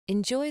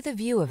Enjoy the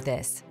view of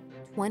this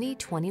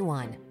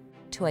 2021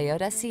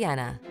 Toyota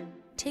Sienna.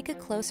 Take a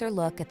closer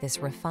look at this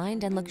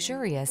refined and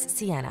luxurious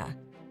Sienna.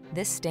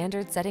 This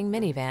standard-setting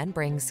minivan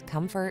brings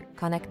comfort,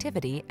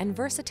 connectivity, and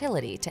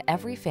versatility to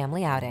every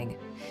family outing.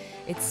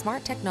 Its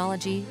smart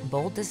technology,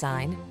 bold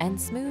design, and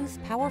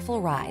smooth, powerful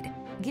ride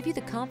give you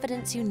the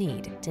confidence you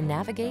need to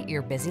navigate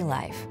your busy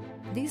life.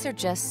 These are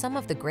just some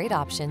of the great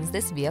options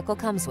this vehicle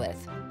comes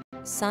with: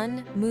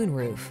 sun,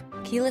 moonroof,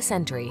 keyless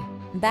entry,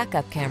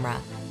 backup camera,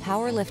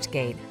 power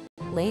liftgate,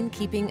 lane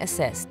keeping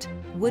assist,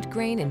 wood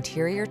grain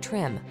interior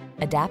trim,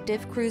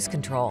 adaptive cruise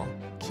control,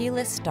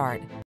 keyless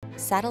start,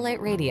 satellite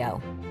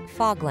radio,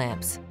 fog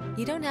lamps.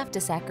 You don't have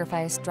to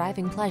sacrifice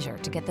driving pleasure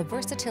to get the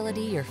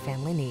versatility your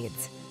family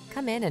needs.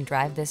 Come in and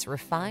drive this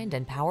refined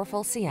and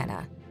powerful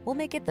Sienna. We'll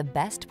make it the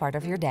best part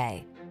of your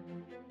day.